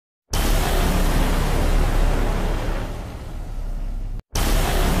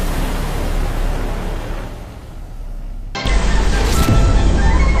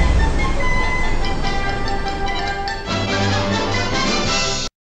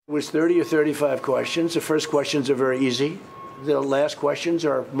It was 30 or 35 questions. The first questions are very easy. The last questions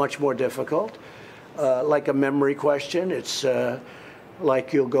are much more difficult. Like a memory question, it's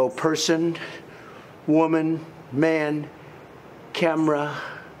like you'll go person, woman, man, camera,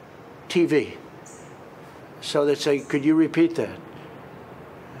 TV. So they say, could you repeat that?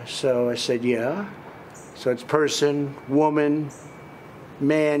 So I said, yeah. So it's person, woman,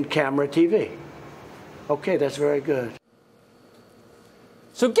 man, camera, TV. Okay, that's very good.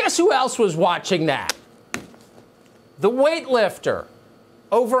 So guess who else was watching that? The weightlifter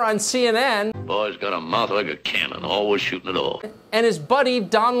over on CNN. Boy's got a mouth like a cannon, always shooting it off. And his buddy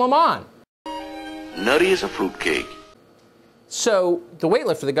Don Lemon. Nutty as a fruitcake. So the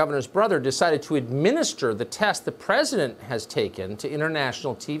weightlifter, the governor's brother, decided to administer the test the president has taken to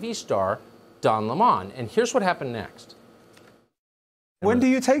international TV star Don Lemon. And here's what happened next. When do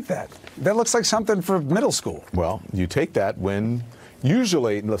you take that? That looks like something for middle school. Well, you take that when,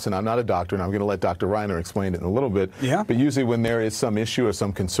 usually, listen, I'm not a doctor, and I'm going to let Dr. Reiner explain it in a little bit. Yeah. But usually when there is some issue or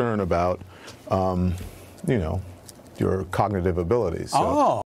some concern about, you know, your cognitive abilities. So.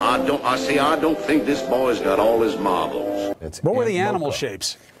 Oh. I don't think this boy's got all his marbles. What were the animal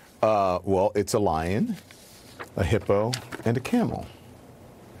shapes? Well, it's a lion, a hippo, and a camel.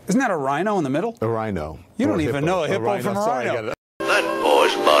 Isn't that a rhino in the middle? A rhino. You don't even know a hippo from a rhino. That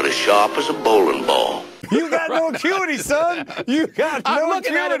boy's about as sharp as a bowling ball. You got no acuity, son. You got no acuity. I'm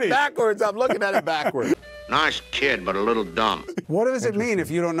looking at it backwards. I'm looking at it backwards. Nice kid, but a little dumb. What does it mean if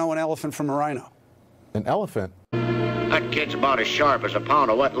you don't know an elephant from a rhino? An elephant. That kid's about as sharp as a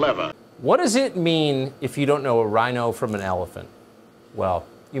pound of wet liver. What does it mean if you don't know a rhino from an elephant? Well,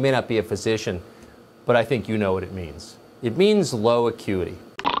 you may not be a physician, but I think you know what it means. It means low acuity.